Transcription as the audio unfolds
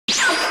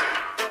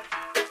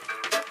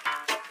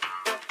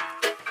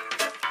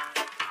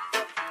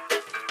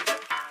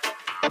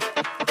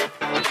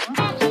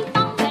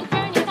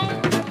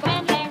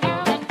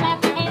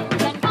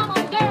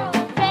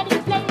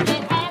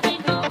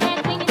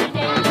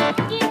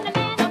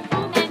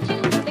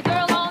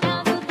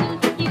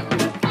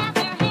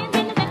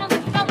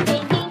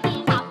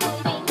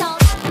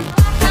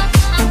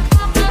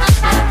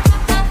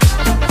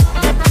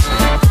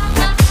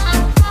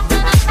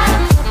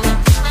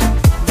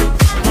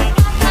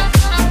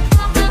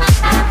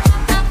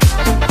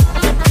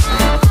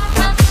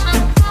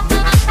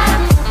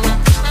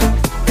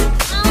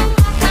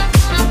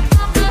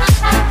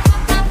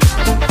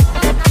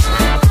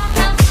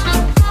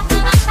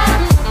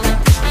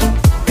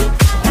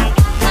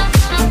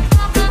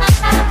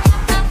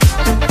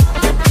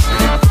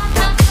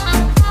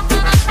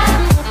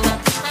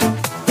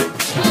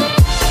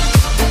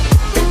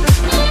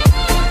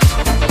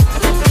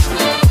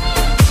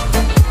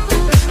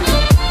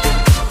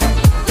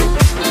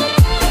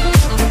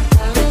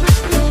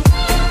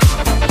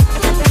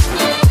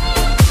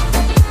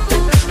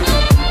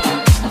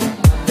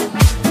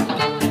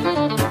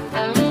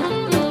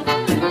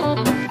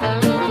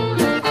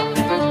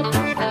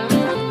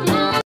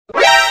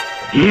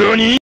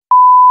NANI?!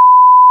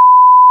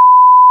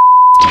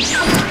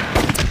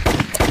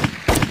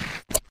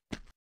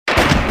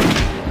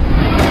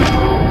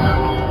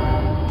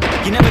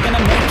 You're never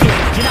gonna make it,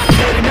 you're not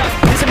good enough.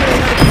 There's a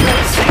million other people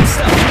with the same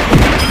stuff.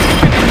 You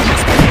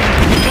must be kidding.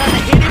 You gotta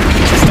hit it, but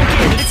you just don't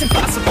get it. It's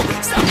impossible,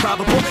 it's not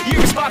probable.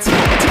 You're irresponsible,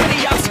 too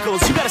many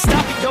obstacles. You gotta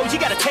stop it, yo, you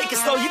gotta take it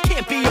slow. You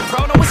can't be a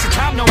pro, no, it's your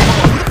time no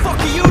more. Who the fuck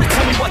are you to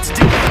tell me what to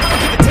do? I don't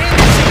give a damn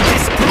if you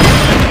disapprove. I'm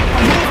gonna make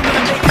my move, I'm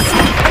gonna make it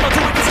soon. And I'll do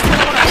it 'cause it's what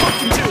I wanna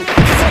fucking do.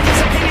 'Cause all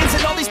these opinions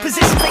and all these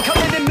positions, they come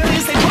in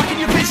millions, they blocking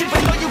your vision.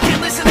 But no, you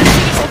can't listen, that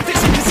shit is all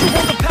vision. 'Cause you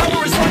want the power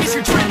as long as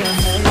you're dreaming.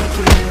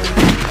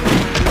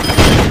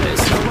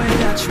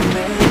 You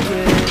make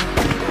it.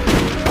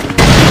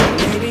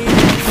 Maybe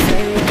you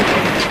fake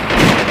it,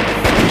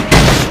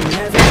 but you're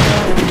never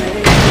gonna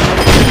make it.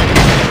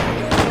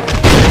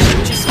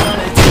 You're just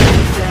gonna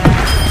take that,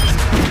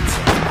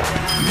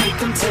 make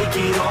them take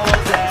it all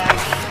back.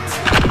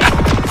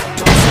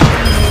 Don't tell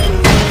me you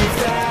believe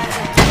that.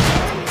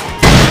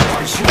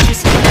 Aren't you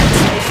just gonna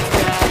take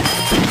that?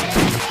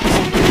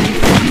 Hoping you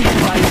fucking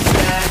fight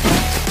back.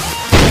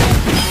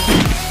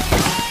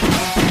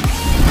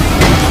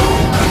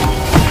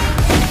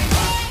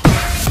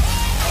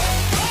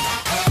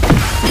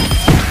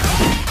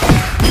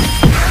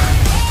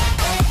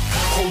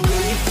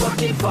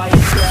 Fight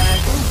back.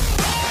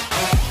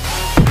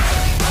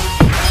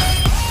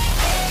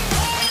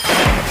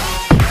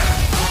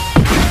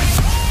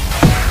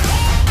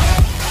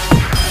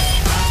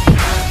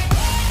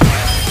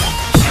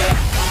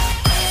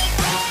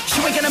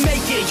 You ain't gonna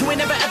make it, you ain't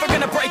never ever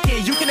gonna break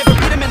it. You can never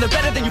beat them and they're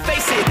better than you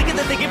face it. Thinking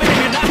that they give it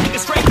and you're not thinking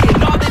straight, kid.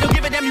 No, they don't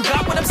give a damn, you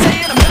got what I'm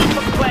saying? I'm not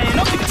fucking playing,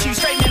 I'll give it to you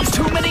straight, man. There's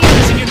too many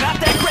others and you're not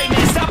that great,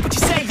 man. Stop what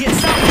you're saying,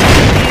 stop what you're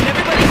saying.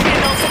 Everybody here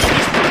knows that you're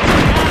just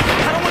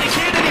I don't wanna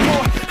hear it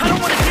anymore, I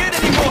don't wanna hear it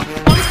anymore.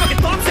 All these fucking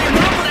thoughts, they're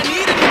not what I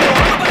need anymore.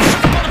 I'm about to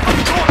shut the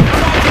motherfucking door.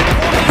 I'm all here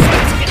for me, so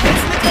let's get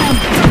heads in the clouds.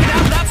 Talk it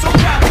out loud so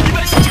proud. You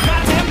better shut your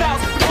goddamn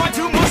mouth before I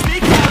do more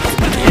speak out. Let's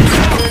put the heads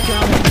out. You're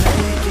gonna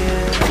make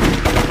it.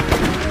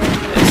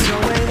 There's no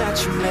way that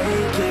you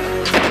make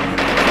it.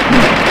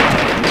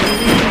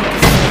 Maybe you can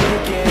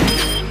fake it,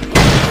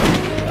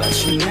 but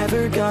you're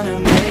never gonna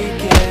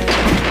make it.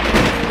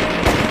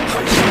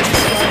 Aren't you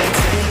just gonna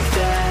take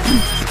that?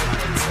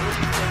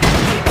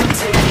 Make them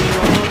take it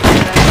all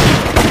back.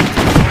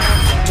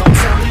 Don't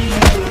tell me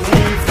you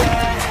believe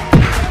that.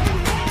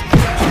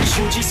 Aren't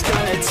you just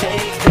gonna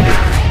take that?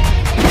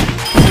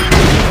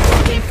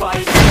 Fucking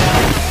fight back.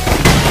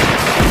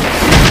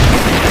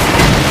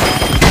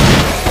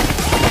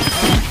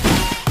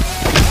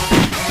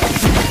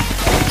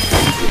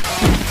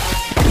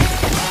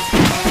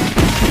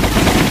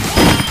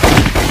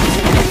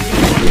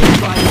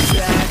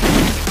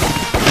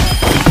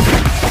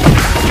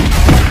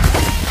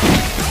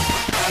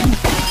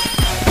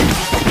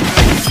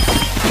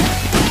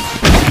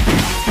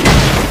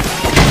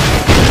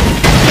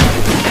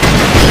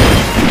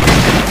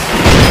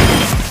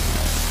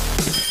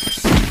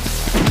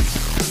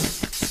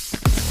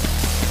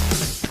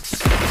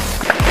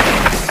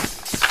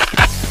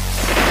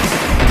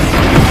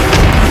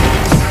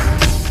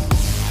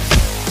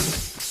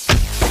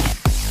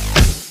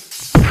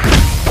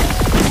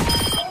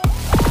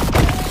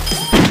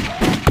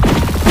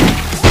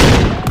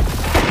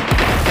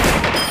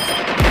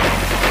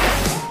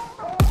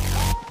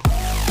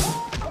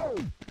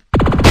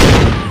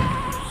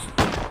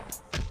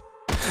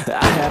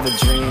 I have a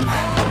dream,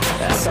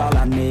 that's all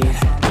I need.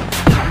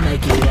 I'll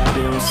make it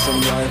happen with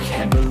some work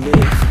and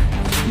belief.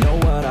 Know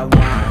what I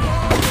want,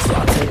 so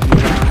I'll take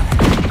it on.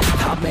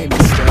 I've made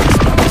mistakes,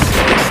 but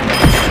mistakes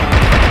make me strong.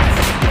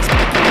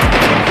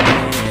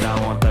 I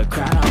want the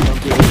crown, I'm gonna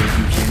get it.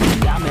 You hear me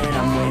out, man,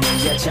 I'm winning.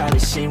 Yeah, Charlie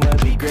Sheen will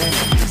be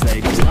grinning. These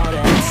ladies know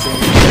that I'm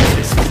sinning.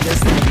 This is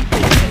just the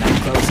beginning, I'm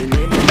closing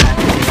in and I'm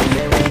in.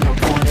 There ain't no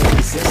point in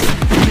resisting.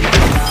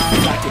 Living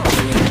life like a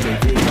dream,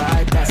 living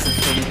right, that's the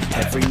thing.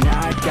 Every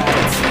night, got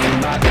a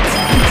team, by the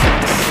time it's on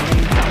the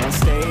scene. Out on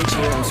stage,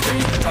 here I'm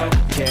screaming,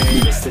 okay,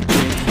 it's the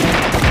dream.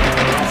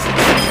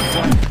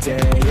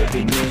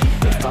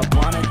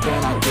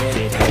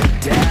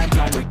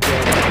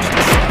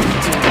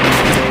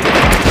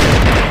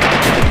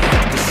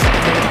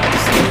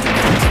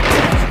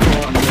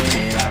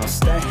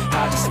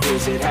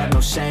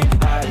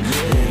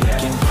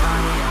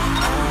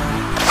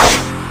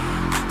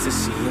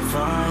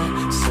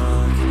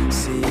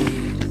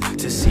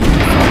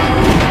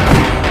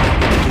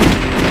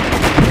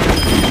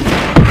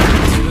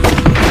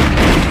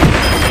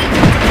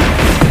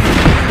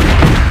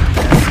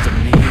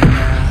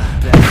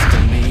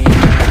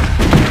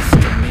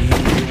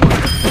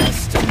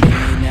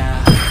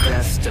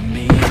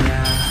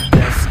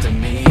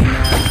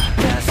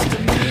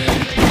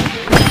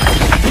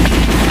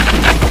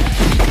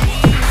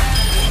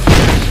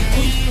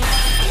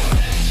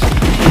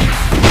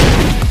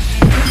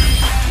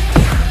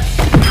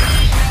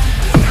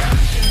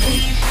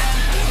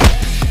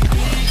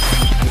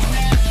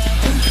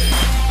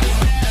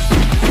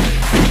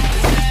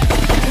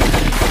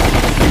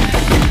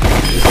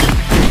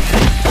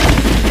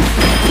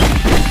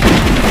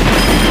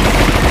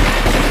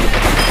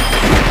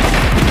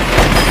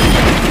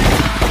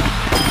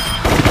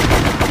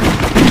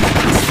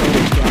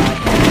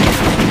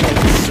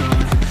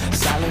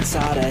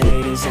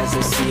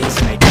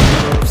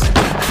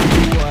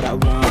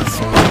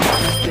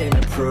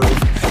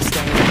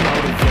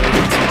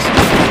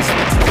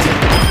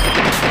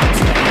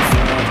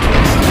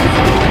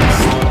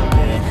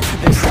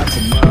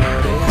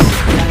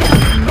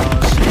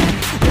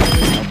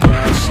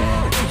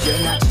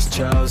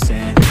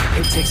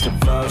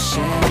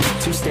 devotion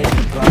to stay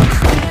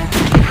composed, man.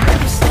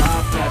 Never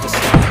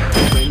stop,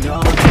 there ain't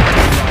no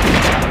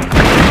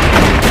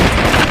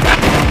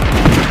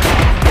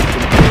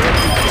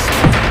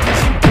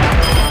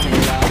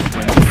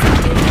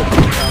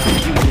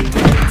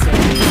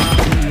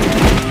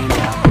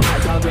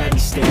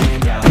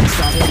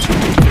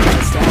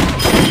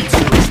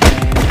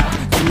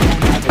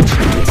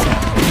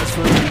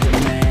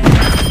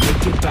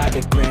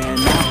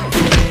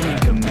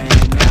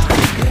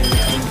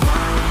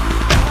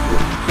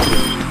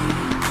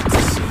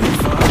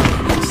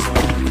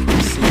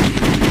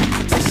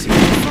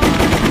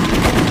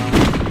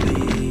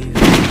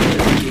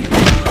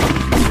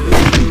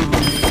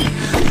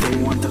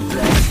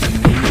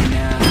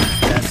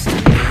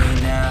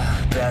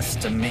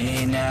best of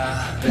me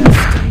now,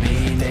 best of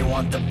me. They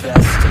want the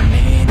best of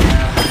me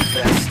now,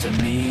 best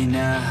of me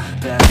now,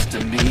 best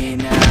of me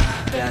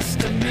now,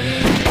 best of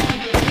me.